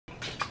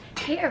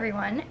Hey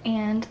everyone,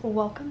 and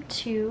welcome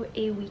to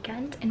a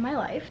weekend in my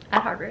life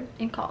at Harvard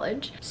in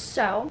college.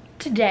 So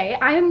today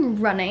I am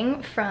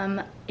running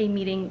from a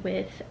meeting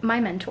with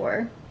my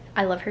mentor.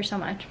 I love her so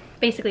much.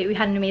 Basically, we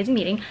had an amazing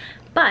meeting,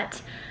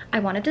 but I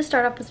wanted to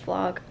start off this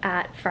vlog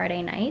at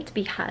Friday night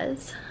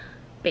because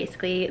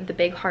basically the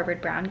big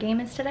Harvard Brown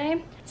game is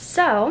today.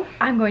 So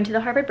I'm going to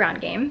the Harvard Brown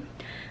game.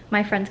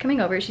 My friend's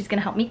coming over. She's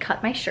gonna help me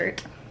cut my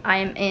shirt. I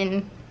am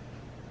in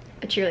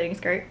a cheerleading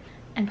skirt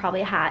and probably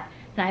a hat.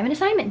 And I have an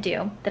assignment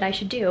due that I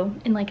should do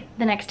in like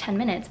the next 10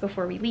 minutes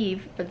before we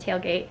leave for the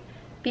tailgate,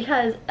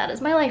 because that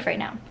is my life right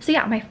now. So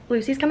yeah,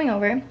 Lucy's coming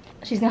over.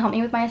 She's gonna help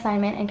me with my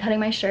assignment and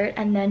cutting my shirt,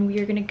 and then we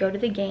are gonna go to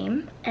the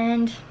game.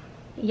 And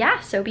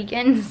yeah, so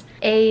begins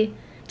a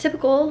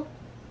typical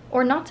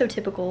or not so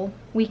typical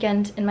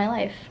weekend in my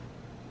life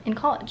in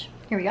college.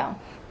 Here we go.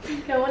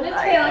 Going to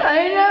tailgate.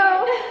 I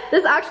know.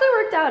 This actually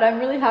worked out. I'm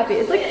really happy.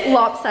 It's like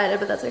lopsided,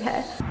 but that's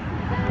okay.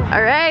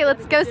 All right,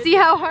 let's go see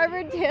how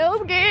Harvard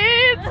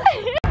tailgates.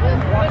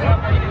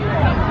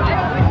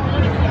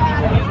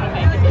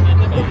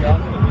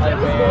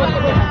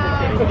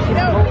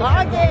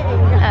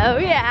 Oh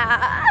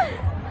yeah.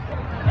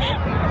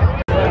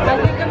 I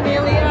think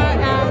Amelia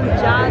and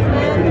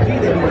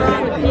Jasmine were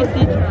on the PC.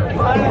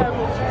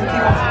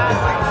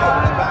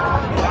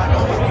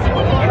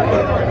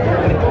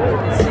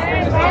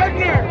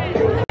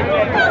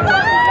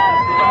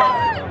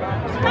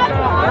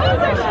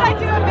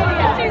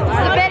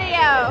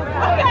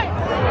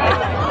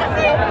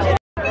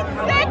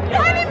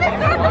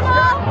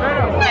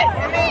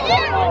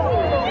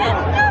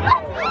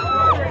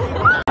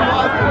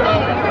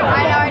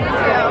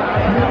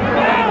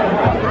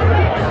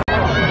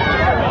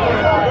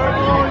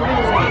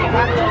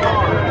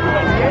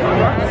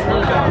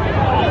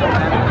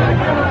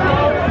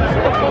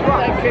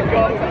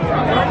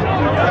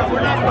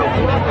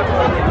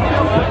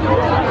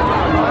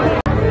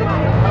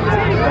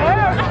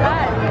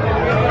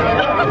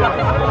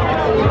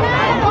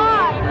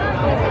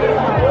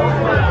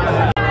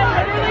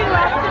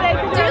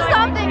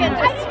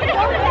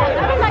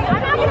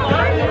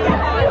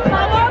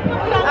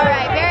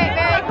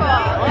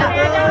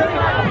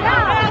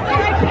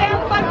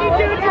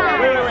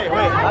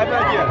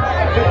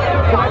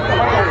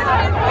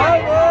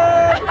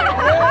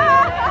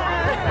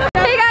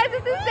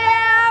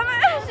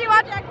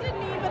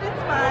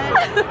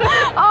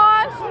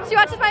 She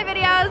watches my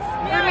videos.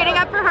 Yeah. We're meeting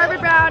up for Harvard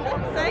Brown.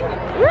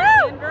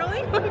 Woo!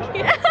 Girly?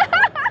 Okay.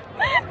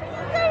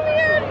 So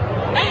weird.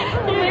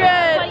 You're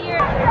good.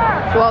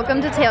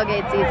 Welcome to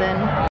tailgate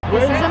season.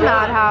 This is a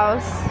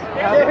madhouse.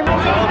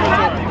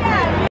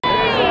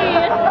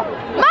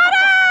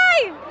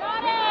 Maddie!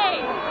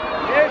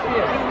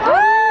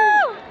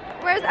 Woo!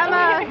 Where's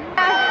Emma?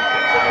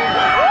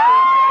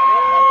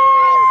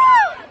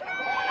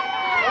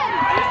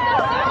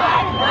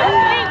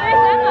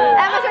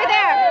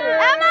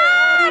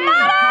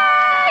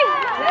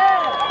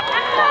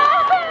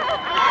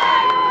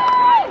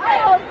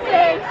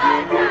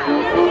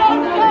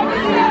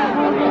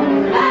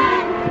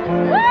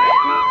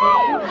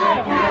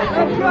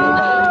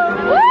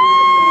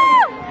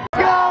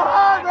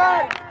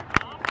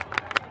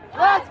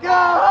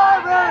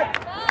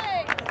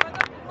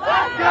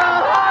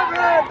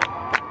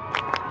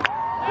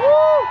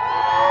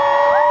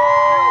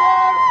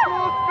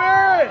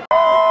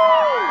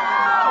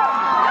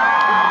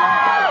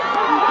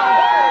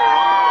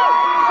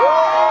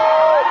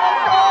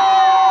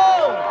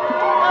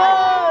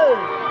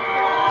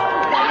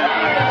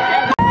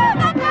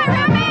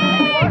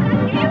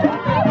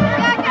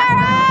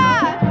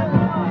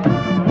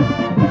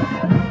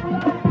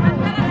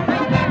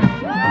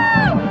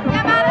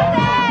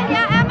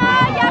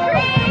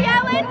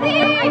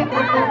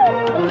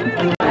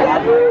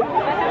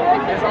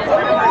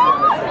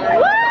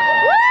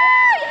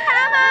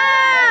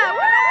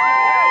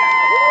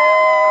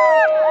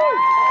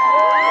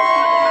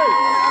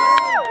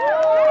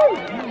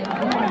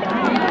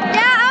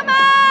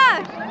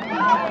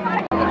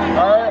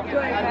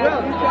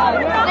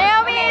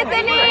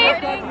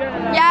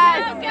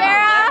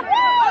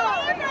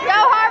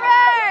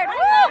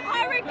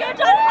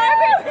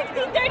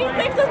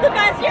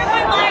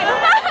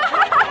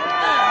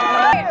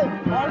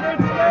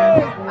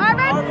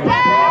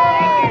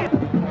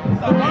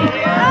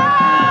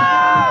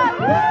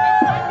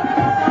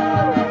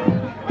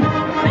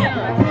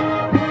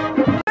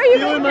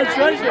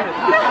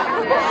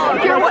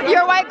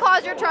 Your White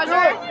Claw's your treasure. Do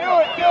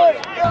it.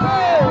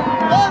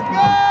 Let's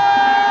go!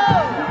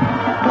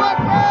 Let's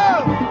go!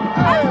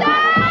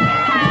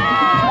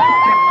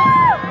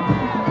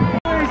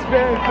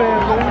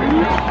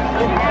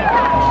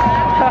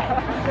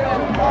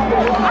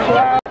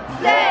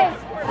 6,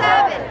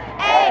 7,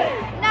 8,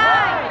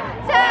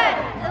 9, 10,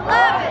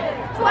 11,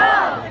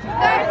 12,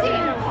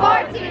 13,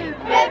 14,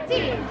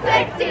 15,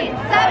 16,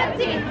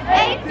 17,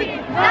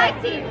 18,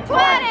 19,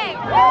 20.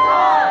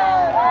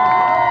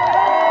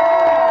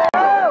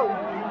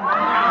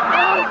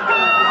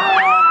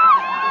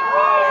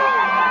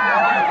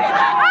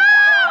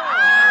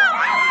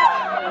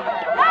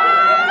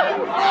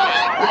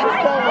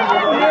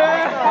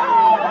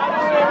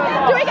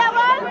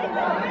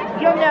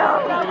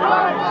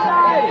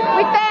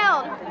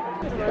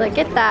 Look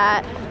at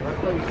that.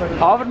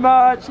 Harvard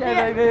March,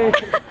 yeah, baby.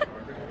 This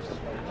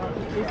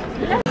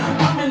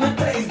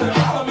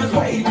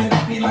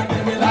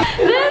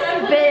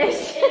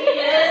bitch.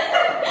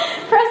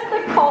 Press the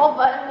call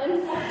button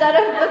instead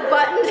of the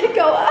button to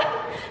go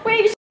up.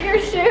 Wait, your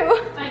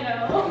shoe. I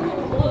know.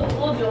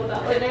 We'll deal with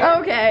that later.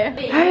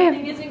 Okay.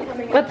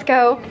 Alright, let's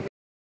go.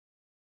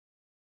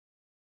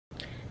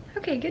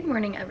 Okay, good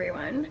morning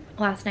everyone.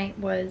 Last night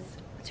was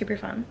super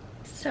fun.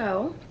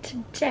 So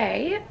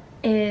today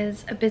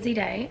is a busy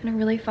day and a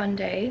really fun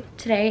day.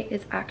 Today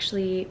is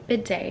actually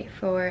bid day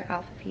for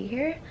Alpha Phi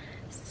here.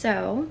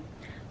 So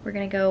we're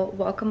gonna go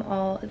welcome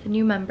all of the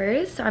new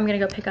members. So I'm gonna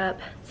go pick up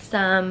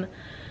some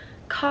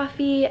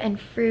coffee and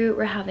fruit.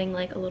 We're having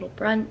like a little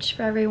brunch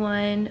for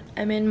everyone.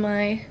 I'm in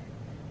my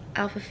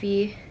Alpha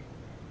Phi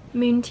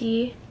moon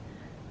tea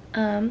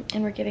and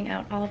we're giving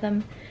out all of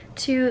them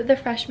to the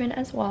freshmen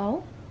as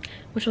well,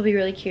 which will be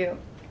really cute.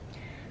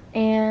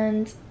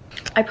 And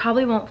I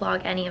probably won't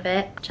vlog any of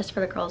it just for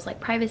the girls' like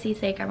privacy's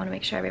sake. I want to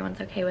make sure everyone's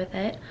okay with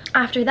it.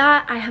 After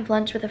that, I have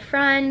lunch with a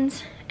friend,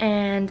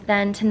 and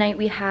then tonight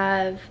we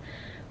have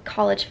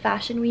college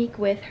fashion week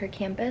with her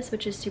campus,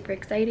 which is super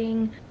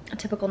exciting. A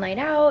typical night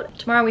out.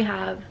 Tomorrow we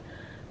have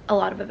a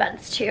lot of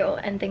events too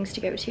and things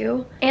to go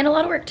to and a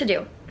lot of work to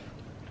do.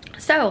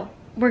 So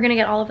we're gonna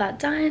get all of that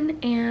done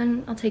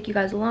and I'll take you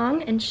guys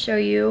along and show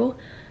you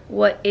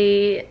what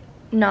a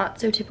not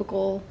so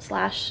typical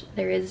slash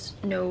there is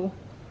no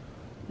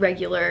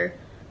regular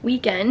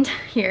weekend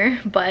here,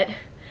 but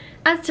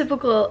as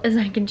typical as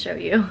I can show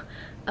you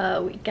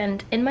a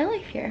weekend in my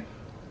life here.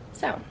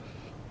 So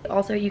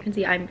also you can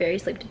see I'm very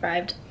sleep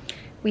deprived.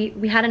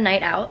 We had a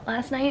night out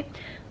last night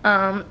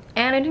and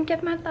I didn't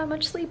get that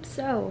much sleep,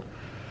 so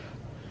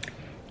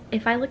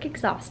if I look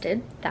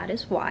exhausted, that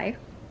is why.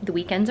 The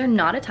weekends are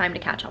not a time to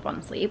catch up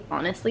on sleep.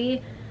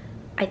 Honestly,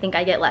 I think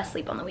I get less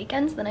sleep on the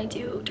weekends than I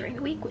do during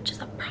the week, which is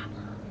a problem.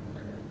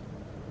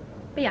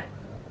 But yeah,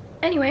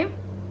 anyway,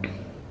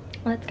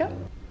 let's go.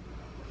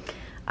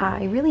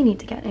 I really need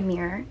to get a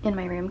mirror in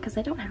my room because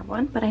I don't have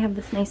one, but I have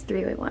this nice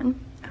three-way one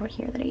out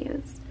here that I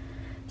use.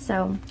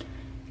 So,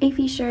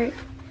 AFI shirt,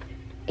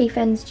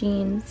 AFENS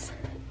jeans.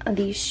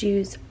 These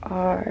shoes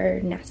are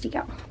Nasty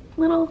Gal.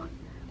 Little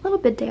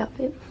bid day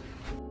outfit.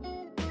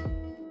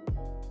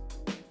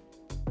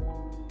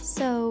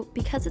 So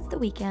because it's the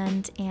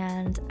weekend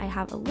and I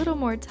have a little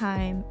more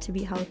time to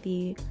be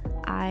healthy,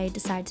 I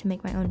decided to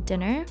make my own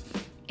dinner.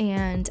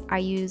 And I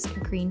use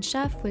Green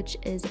Chef, which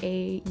is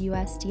a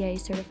USDA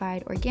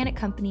certified organic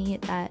company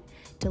that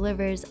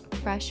delivers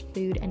fresh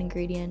food and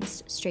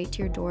ingredients straight to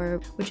your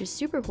door, which is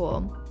super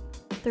cool.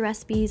 The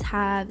recipes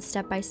have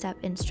step-by-step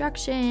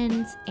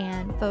instructions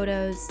and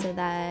photos so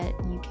that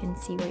you can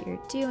see what you're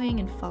doing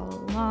and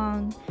follow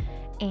along.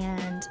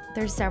 And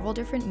there's several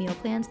different meal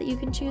plans that you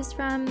can choose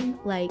from,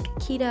 like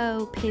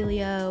keto,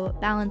 paleo,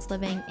 balanced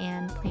living,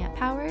 and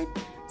plant-powered.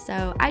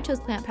 So I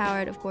chose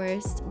plant-powered, of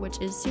course, which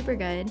is super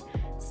good.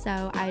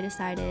 So I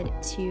decided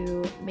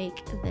to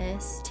make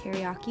this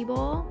teriyaki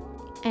bowl.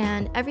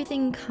 And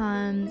everything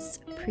comes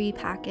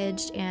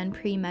pre-packaged and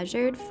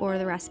pre-measured for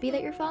the recipe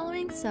that you're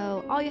following.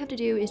 So all you have to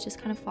do is just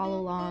kind of follow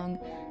along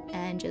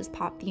and just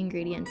pop the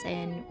ingredients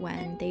in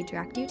when they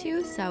direct you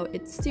to. So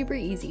it's super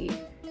easy.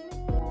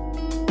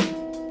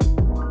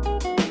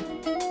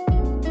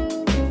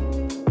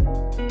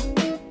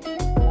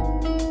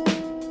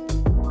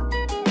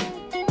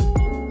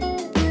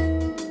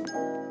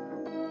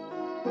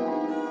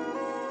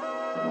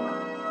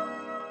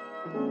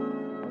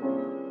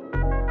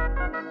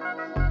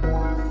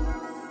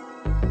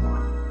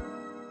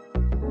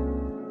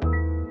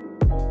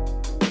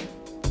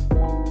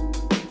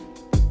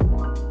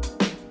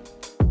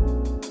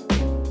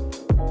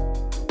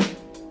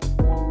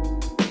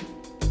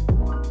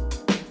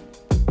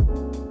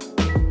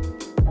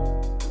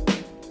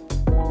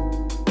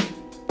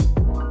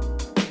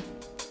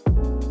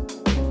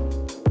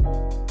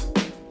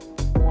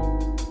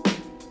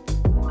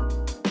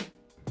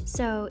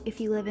 So if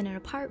you live in an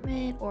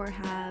apartment or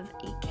have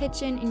a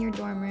kitchen in your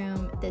dorm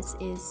room, this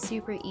is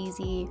super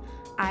easy.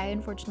 I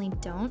unfortunately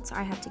don't, so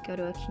I have to go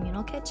to a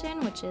communal kitchen,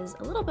 which is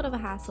a little bit of a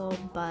hassle,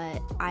 but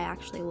I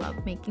actually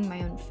love making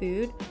my own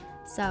food.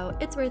 So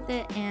it's worth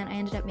it, and I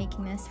ended up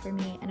making this for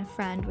me and a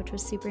friend, which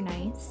was super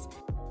nice.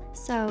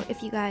 So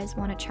if you guys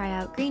want to try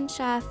out Green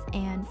Chef,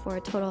 and for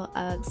a total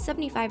of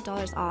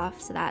 $75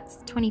 off, so that's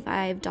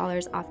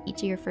 $25 off each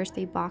of your first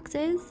 3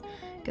 boxes,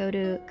 go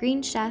to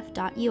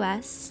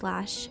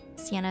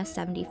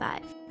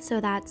greenchef.us/Sienna75.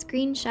 So that's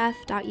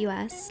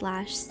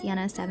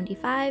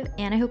greenchef.us/Sienna75,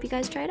 and I hope you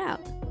guys try it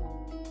out.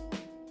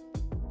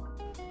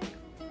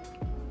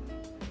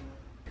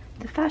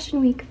 The fashion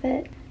week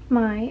fit.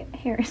 My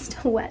hair is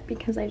still wet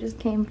because I just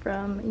came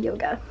from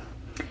yoga.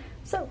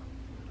 So,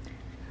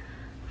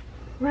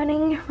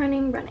 running.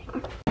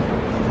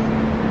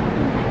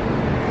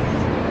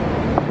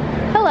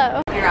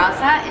 Hello. You're all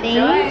set.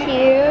 Enjoy. Thank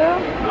you.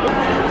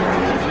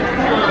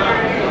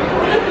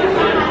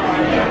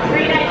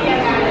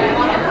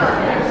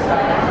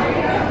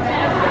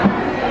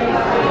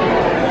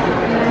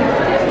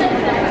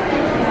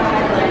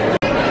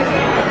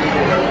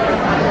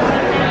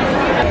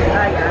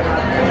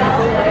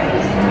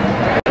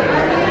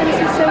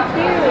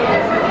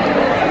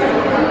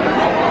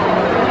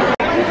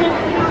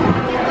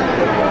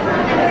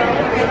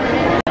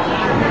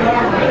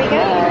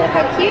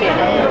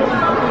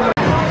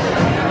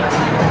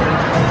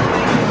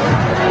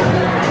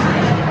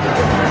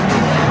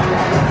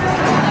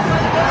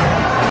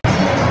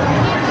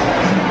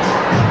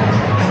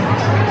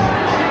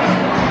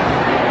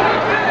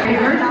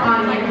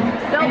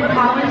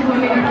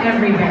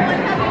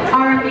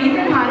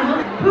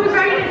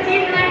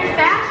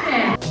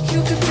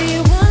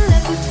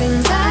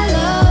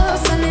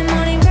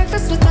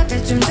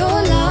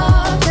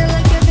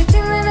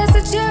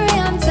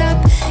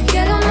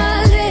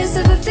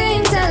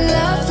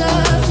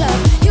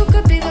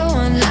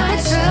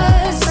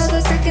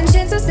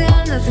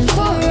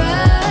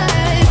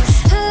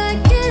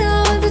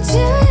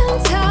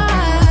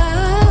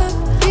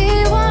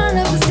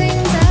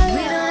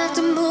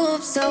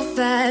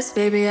 fast,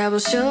 baby, I will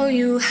show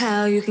you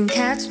how you can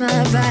catch my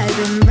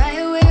vibe. And right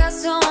here we got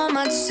so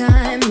much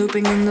time,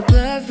 looping in the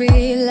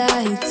blurry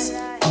lights.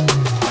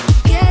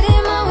 Get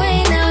in my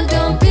way now,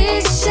 don't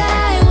be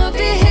shy, we'll be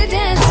here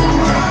dancing.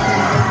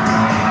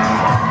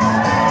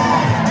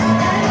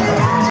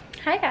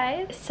 Hi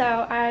guys,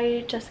 so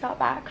I just got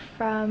back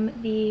from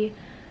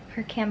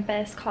her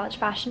campus college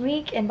fashion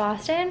week in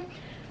Boston,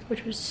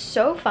 which was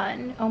so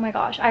fun. Oh my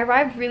gosh, I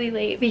arrived really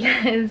late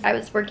because I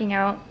was working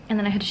out and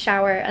then I had to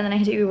shower and then I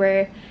had to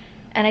Uber,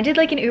 and I did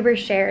like an Uber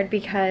shared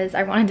because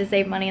I wanted to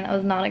save money and that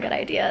was not a good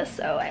idea.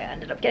 So I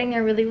ended up getting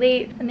there really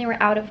late and they were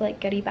out of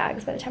like goodie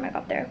bags by the time I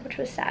got there, which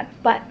was sad.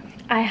 But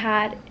I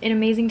had an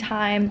amazing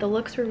time. The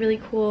looks were really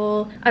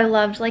cool. I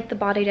loved like the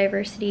body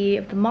diversity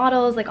of the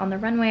models like on the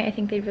runway. I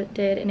think they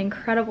did an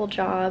incredible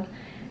job,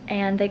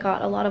 and they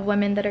got a lot of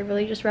women that are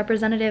really just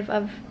representative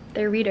of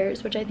their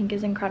readers, which I think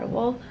is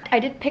incredible. I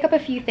did pick up a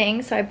few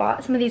things, so I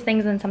bought some of these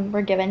things and some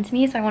were given to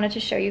me, so I wanted to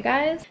show you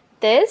guys.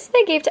 This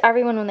they gave to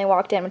everyone when they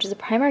walked in, which is a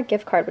Primark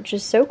gift card, which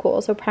is so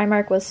cool. So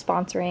Primark was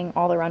sponsoring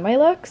all the runway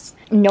looks.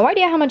 No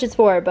idea how much it's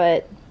for,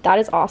 but that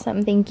is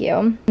awesome, thank you.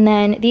 And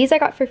then these I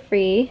got for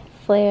free.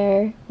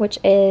 Flair, which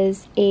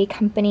is a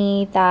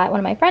company that one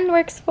of my friends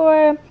works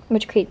for,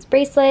 which creates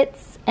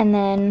bracelets. And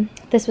then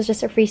this was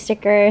just a free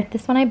sticker.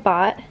 This one I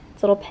bought.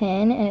 It's a little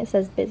pin and it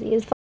says busy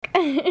as fuck.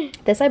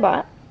 This I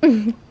bought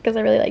because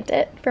I really liked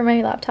it for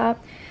my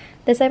laptop.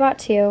 This I bought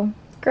too.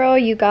 Girl,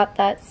 you got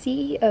that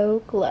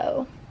CEO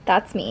glow.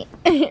 That's me.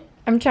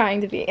 I'm trying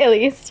to be, at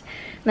least.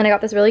 And then I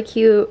got this really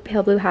cute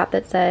pale blue hat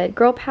that said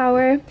girl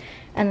power.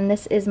 And then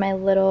this is my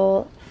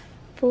little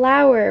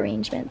flower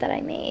arrangement that I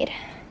made.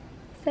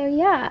 So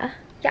yeah.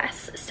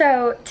 Yes,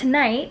 so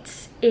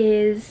tonight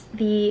is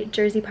the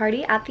Jersey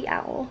party at the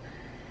Owl,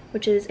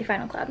 which is a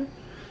final club.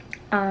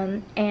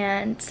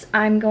 And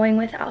I'm going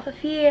with Alpha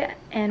Phi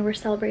and we're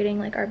celebrating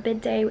like our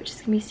bid day, which is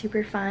gonna be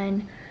super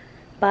fun.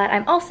 But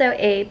I'm also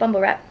a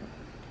Bumble rep,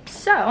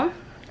 so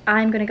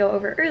I'm gonna go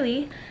over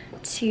early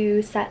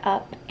to set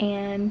up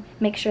and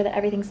make sure that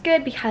everything's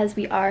good because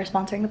we are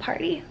sponsoring the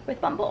party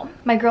with Bumble.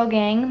 My girl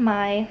gang,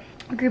 my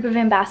group of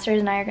ambassadors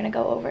and I are gonna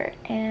go over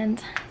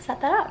and set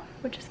that up,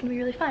 which is gonna be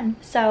really fun.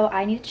 So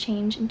I need to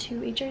change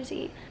into a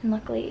jersey, and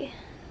luckily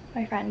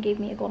my friend gave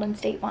me a Golden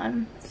State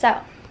one.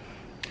 So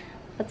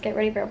let's get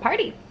ready for a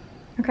party.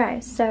 Okay,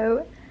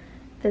 so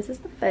this is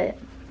the fit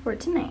for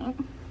tonight.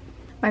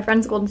 My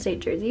friend's Golden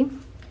State jersey.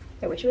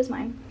 I wish it was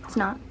mine. It's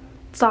not.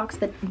 Socks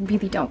that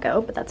really don't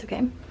go, but that's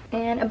okay.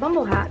 And a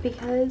Bumble hat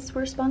because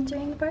we're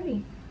sponsoring the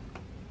party.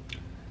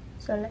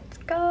 So let's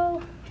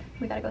go.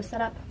 We gotta go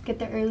set up, get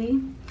there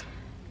early,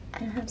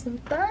 and have some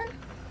fun.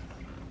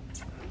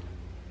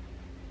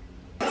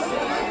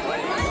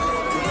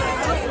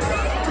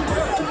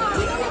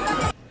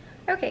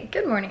 Okay,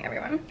 good morning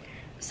everyone.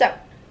 So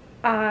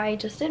I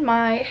just did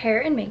my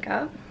hair and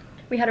makeup.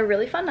 We had a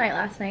really fun night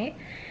last night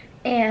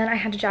and I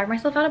had to drag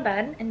myself out of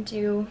bed and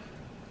do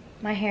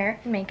my hair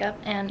and makeup,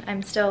 and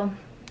I'm still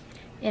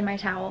in my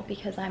towel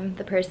because I'm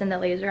the person that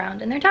lays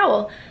around in their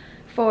towel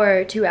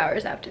for 2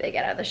 hours after they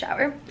get out of the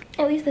shower.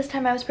 At least this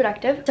time I was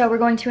productive. So we're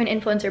going to an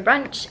influencer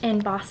brunch in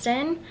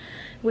Boston,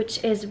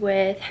 which is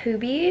with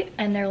Hoobie,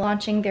 and they're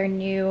launching their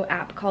new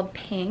app called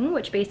Ping,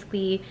 which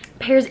basically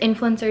pairs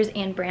influencers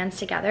and brands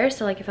together.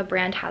 So like if a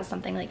brand has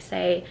something like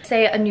say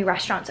a new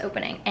restaurant's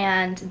opening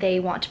and they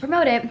want to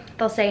promote it,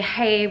 they'll say,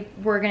 hey,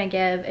 we're gonna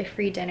give a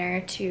free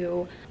dinner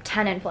to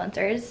 10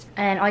 influencers,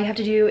 and all you have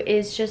to do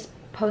is just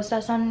post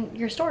us on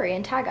your story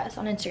and tag us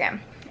on Instagram.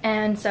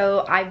 And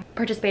so I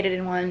participated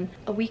in one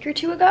a week or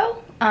two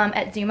ago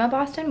at Zuma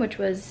Boston, which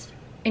was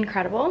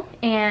incredible.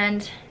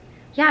 And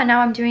yeah, now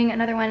I'm doing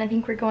another one. I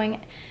think we're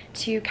going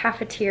to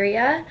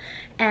Cafeteria,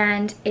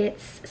 and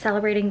it's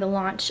celebrating the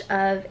launch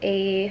of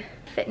a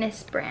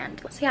fitness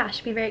brand. So yeah, it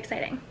should be very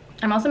exciting.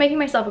 I'm also making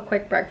myself a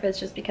quick breakfast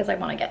just because I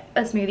want to get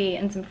a smoothie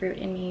and some fruit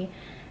in me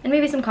and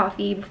maybe some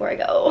coffee before I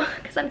go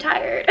because I'm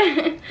tired.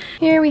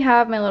 Here we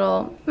have my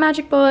little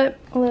magic bullet,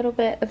 a little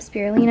bit of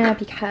spirulina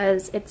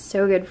because it's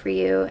so good for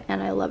you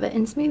and I love it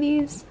in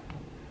smoothies.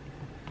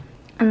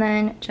 And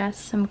then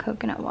just some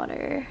coconut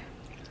water.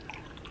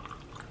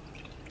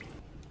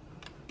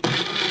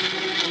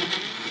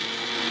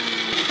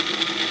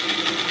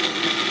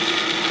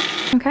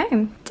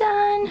 Okay,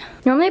 done.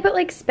 Normally I put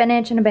like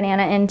spinach and a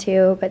banana in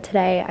too, but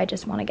today I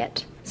just want to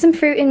get some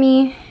fruit in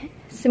me,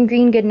 some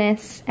green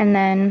goodness, and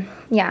then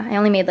yeah, I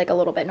only made like a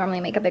little bit. Normally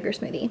I make a bigger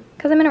smoothie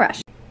because I'm in a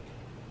rush.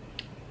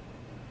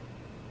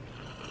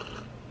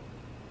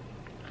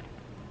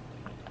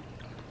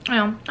 I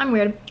know, I'm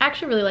weird. I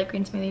actually really like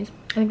green smoothies.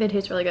 I think they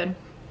taste really good.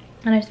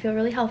 And I just feel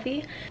really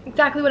healthy.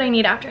 Exactly what I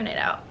need after a night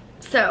out.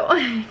 So,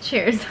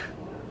 cheers.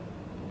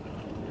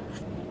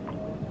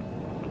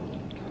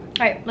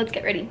 Alright, let's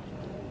get ready.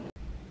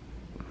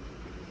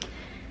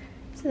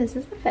 So this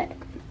is the fit.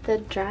 The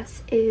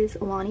dress is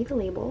Lonnie the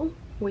Label,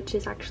 which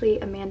is actually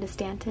Amanda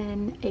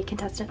Stanton, a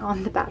contestant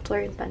on The Bachelor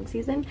in Ben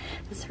season.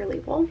 This is her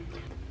label.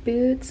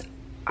 Boots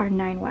are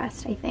 9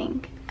 West, I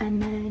think. And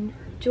then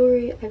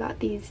jewelry, I got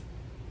these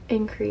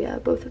in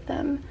Korea, both of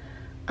them.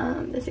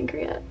 This in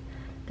Korea.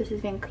 This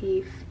is Van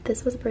Cleef.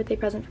 This was a birthday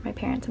present for my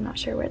parents. I'm not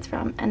sure where it's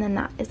from. And then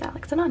that is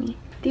Alex and Ani.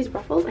 These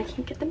ruffles, I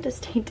can't get them to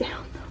stay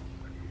down though.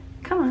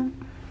 Come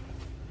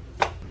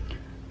on.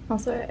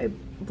 Also, I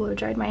blow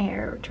dried my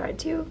hair, or tried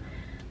to,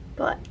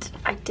 but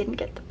I didn't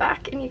get the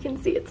back, and you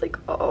can see it's like,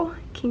 oh,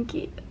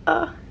 kinky.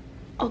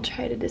 I'll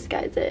try to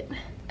disguise it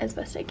as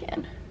best I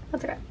can.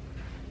 That's okay.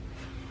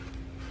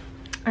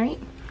 All right,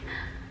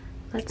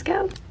 let's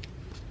go.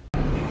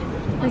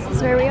 This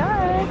is where we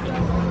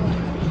are.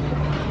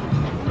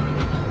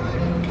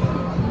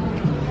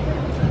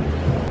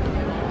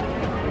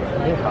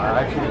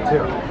 Actually,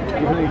 too. Do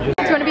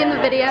you want to be in the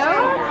video?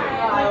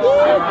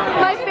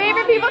 My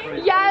favorite people.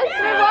 Yes,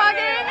 we're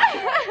vlogging.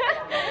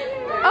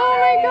 Oh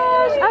my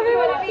gosh,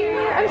 everyone's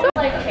here. I'm so.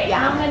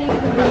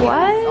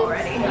 What?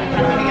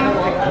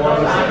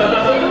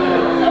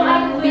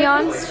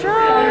 Beyond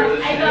strong.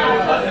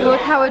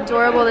 Look how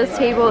adorable this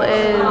table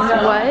is.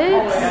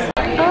 What?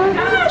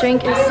 Oh,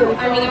 drink is so.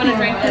 Are we gonna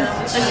drink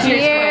this?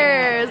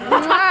 Cheers.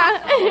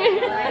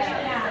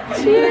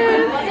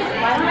 Cheers.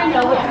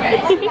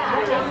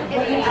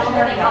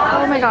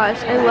 Oh my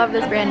gosh, I love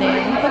this brand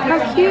name. Look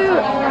how cute.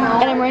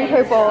 And I'm wearing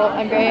purple.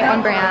 I'm very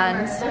on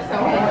brand.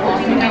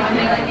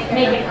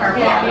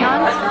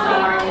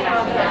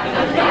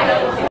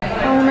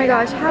 Oh my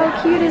gosh, how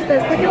cute is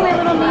this? Look at my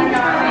little name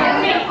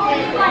tag.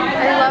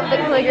 I love the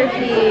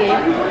calligraphy.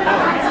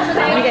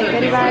 You get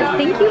goodie bags.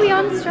 Thank you,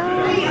 Beyond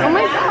Strong. Oh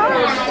my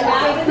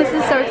gosh. This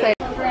is so exciting.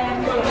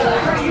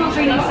 Personal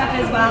training stuff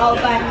as well,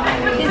 but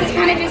this is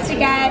kind of just to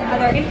get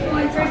other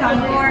influencers on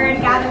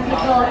board, gather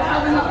people,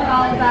 tell them about the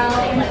volleyball,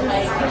 and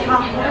just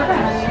talk about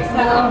it.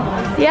 So,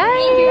 Yay!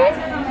 thank you guys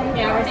for coming.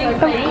 Yeah, we're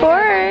so Of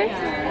course.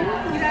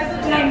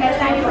 Did I miss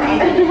anything?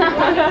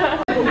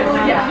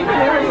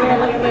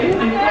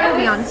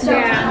 Beyond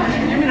Strong.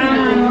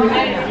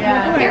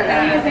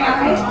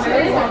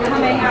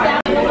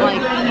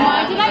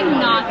 Why did I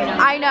not know?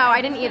 I know,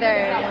 I didn't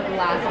either.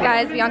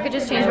 Guys, Bianca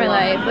just changed my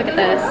life. Look at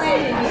this.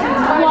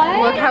 What?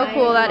 Look how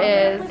cool that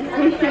is.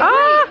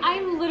 Ah!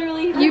 I'm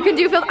literally. You can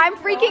do film. I'm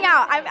freaking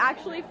out. I'm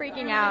actually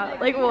freaking out.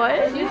 Like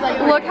what?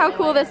 Look how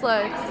cool this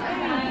looks.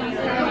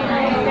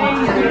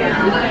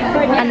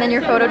 And then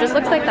your photo just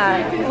looks like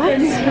that. What?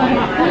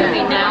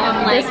 Okay, now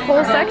I'm like. This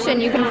whole section,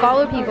 you can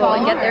follow people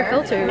and get their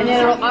filters. And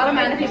it'll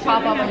automatically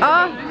pop up on your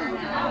Oh.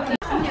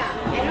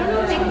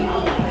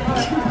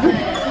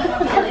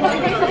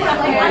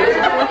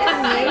 Looks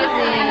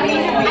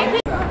amazing.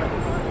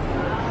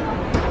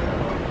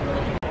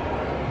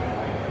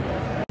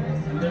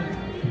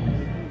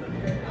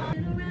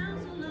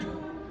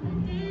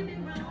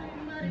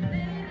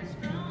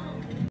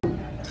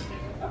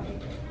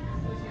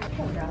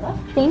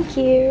 Thank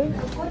you.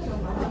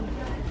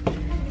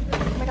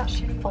 Oh my gosh,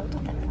 you folded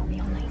that for me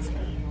all nicely.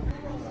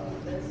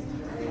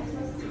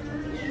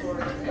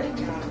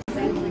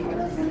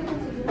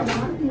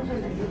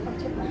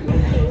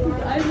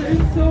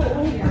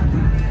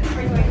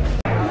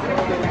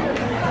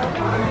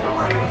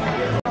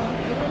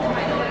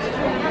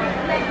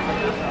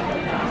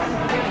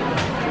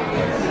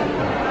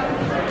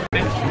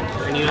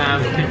 And you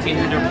have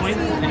 1,500 points,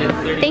 and it's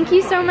 30. Thank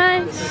you so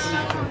much.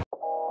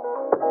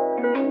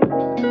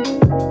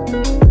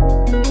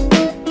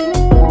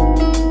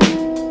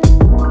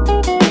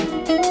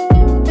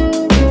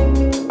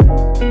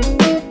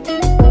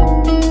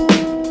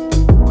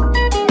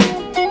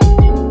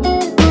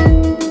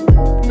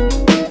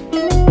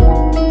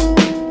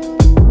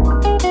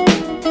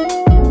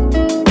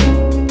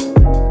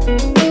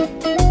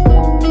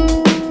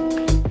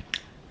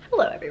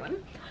 Hello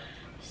everyone.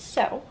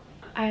 So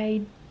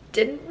I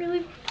didn't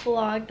really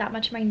vlog that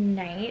much of my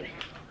night.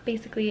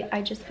 Basically,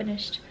 I just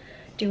finished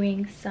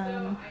doing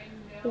some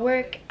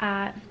work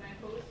at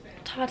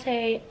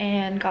Tate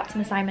and got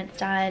some assignments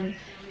done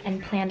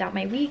and planned out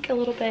my week a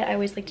little bit. I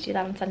always like to do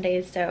that on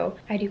Sundays, so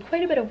I do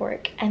quite a bit of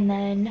work. And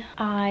then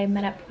I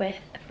met up with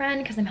a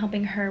friend because I'm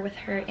helping her with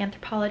her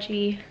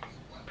anthropology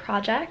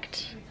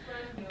project.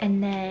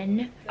 And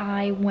then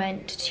I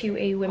went to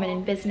a women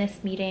in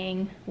business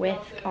meeting with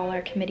all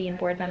our committee and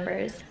board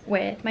members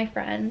with my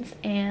friends,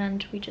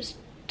 and we just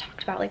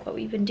talked about like what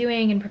we've been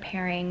doing and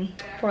preparing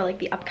for like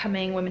the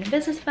upcoming women in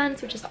business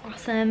events, which is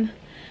awesome.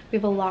 We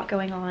have a lot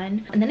going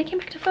on. And then I came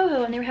back to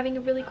FOHO and they were having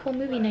a really cool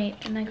movie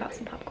night, and I got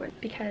some popcorn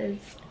because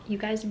you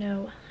guys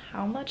know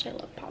how much I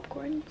love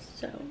popcorn,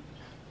 so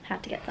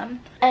had to get some.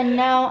 And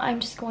now I'm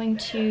just going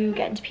to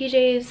get into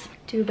PJs,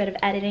 do a bit of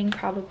editing,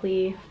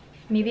 probably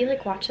maybe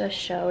like watch a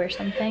show or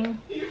something.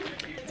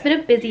 It's been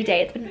a busy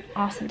day. It's been an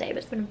awesome day, but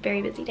it's been a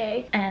very busy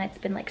day, and it's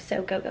been like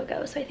so go go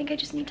go. So I think I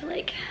just need to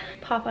like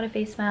pop on a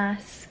face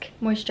mask,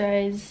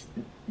 moisturize,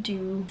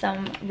 do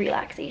some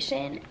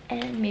relaxation,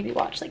 and maybe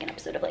watch like an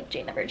episode of like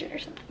Jane the Virgin or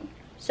something.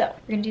 So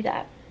we're gonna do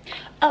that.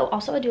 Oh,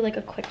 also I'll do like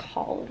a quick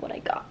haul of what I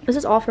got. This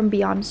is all from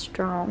Beyond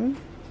Strong.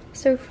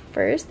 So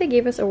first they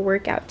gave us a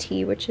workout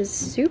tee, which is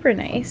super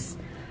nice.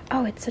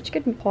 Oh, it's such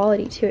good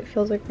quality too. It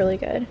feels like really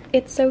good.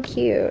 It's so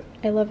cute.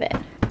 I love it.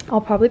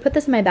 I'll probably put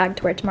this in my bag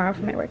to wear tomorrow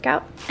for my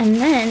workout. And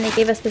then they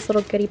gave us this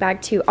little goodie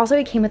bag too. Also,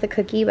 it came with a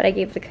cookie, but I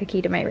gave the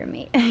cookie to my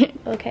roommate.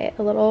 Okay,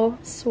 a little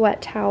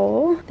sweat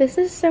towel. This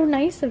is so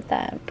nice of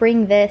them.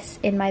 Bring this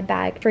in my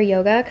bag for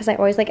yoga because I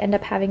always like end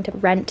up having to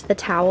rent the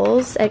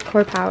towels at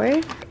Core Power.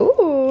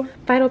 Ooh,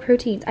 Vital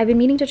Proteins. I've been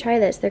meaning to try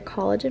this. They're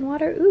collagen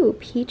water. Ooh,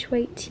 peach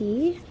white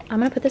tea. I'm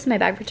gonna put this in my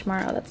bag for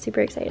tomorrow. That's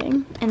super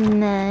exciting.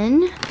 And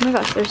then, oh my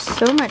gosh, there's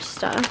so much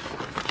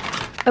stuff.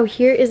 Oh,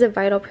 here is a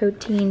Vital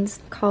Proteins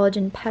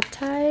collagen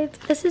peptides.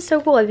 This is so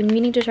cool. I've been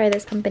meaning to try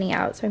this company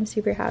out, so I'm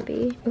super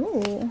happy.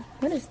 Ooh,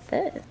 what is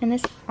this? In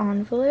this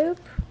envelope,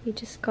 we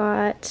just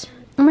got,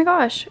 oh my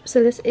gosh.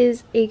 So this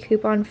is a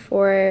coupon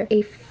for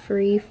a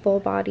free full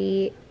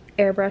body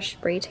airbrush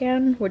spray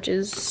tan, which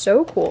is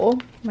so cool.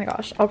 Oh my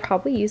gosh, I'll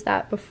probably use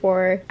that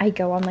before I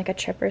go on like a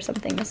trip or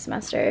something this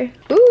semester.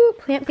 Ooh,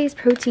 plant-based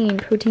protein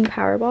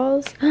power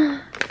balls.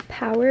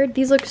 Powered.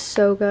 These look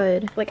so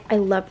good. Like, I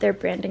love their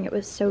branding. It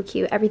was so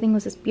cute. Everything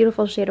was this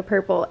beautiful shade of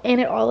purple,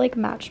 and it all like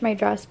matched my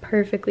dress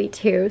perfectly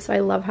too, so I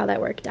love how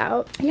that worked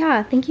out.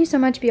 Yeah, thank you so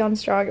much, Beyond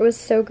Strong. It was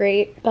so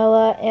great.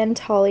 Bella and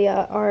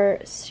Talia are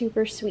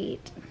super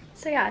sweet.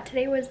 So yeah,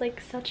 today was like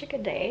such a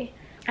good day.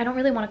 I don't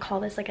really want to call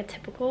this like a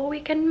typical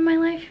weekend in my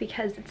life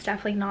because it's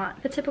definitely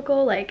not the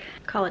typical like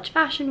college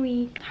fashion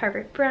week,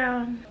 Harvard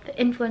Brown, the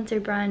influencer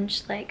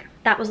brunch. Like,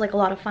 that was like a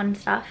lot of fun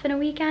stuff in a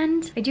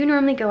weekend. I do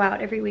normally go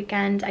out every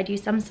weekend. I do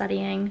some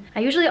studying.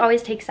 I usually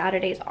always take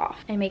Saturdays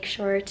off. I make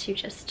sure to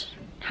just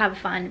have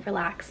fun,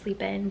 relax,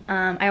 sleep in.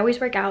 I always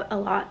work out a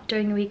lot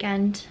during the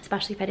weekend,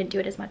 especially if I didn't do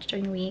it as much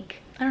during the week.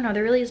 I don't know,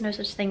 there really is no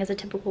such thing as a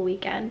typical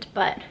weekend,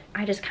 but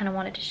I just kind of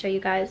wanted to show you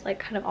guys like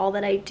kind of all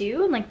that I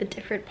do and like the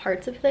different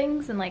parts of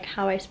things and like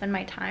how I spend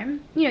my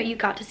time. You know, you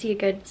got to see a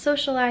good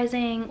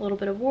socializing, a little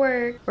bit of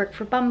work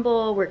for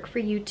Bumble, work for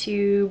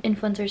YouTube,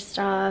 influencer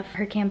stuff.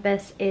 Her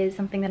campus is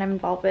something that I'm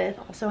involved with,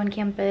 also on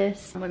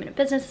campus. Women in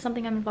Business is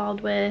something I'm involved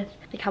with,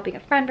 like helping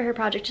a friend for her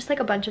project, just like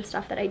a bunch of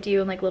stuff that I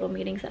do and like little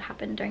meetings that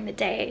happen during the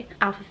day.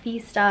 Alpha Phi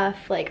stuff,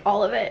 like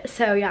all of it.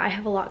 So yeah, I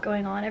have a lot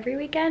going on every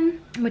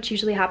weekend, which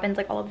usually happens,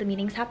 like all of the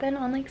meetings happen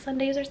on like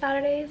Sundays or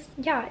Saturdays.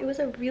 Yeah, it was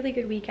a really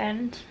good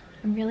weekend.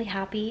 I'm really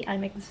happy.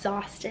 I'm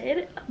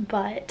exhausted,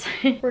 but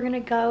we're gonna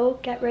go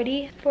get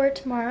ready for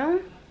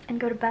tomorrow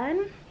and go to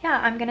bed. Yeah,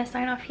 I'm gonna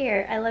sign off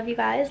here. I love you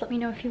guys. Let me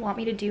know if you want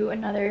me to do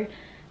another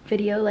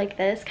video like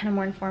this, kind of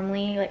more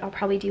informally. Like, I'll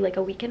probably do like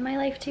a week in my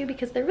life too,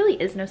 because there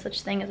really is no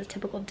such thing as a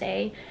typical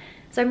day.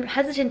 So I'm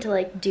hesitant to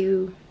like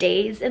do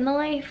days in the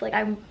life. Like,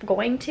 I'm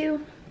going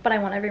to, but I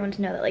want everyone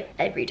to know that like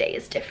every day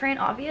is different,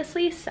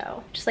 obviously.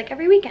 So just like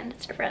every weekend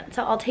is different.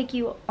 So I'll take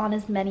you on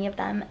as many of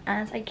them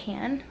as I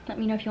can. Let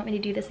me know if you want me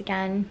to do this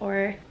again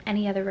or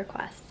any other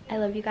requests. I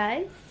love you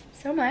guys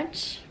so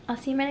much. I'll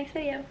see you in my next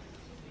video.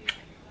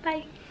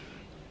 Bye.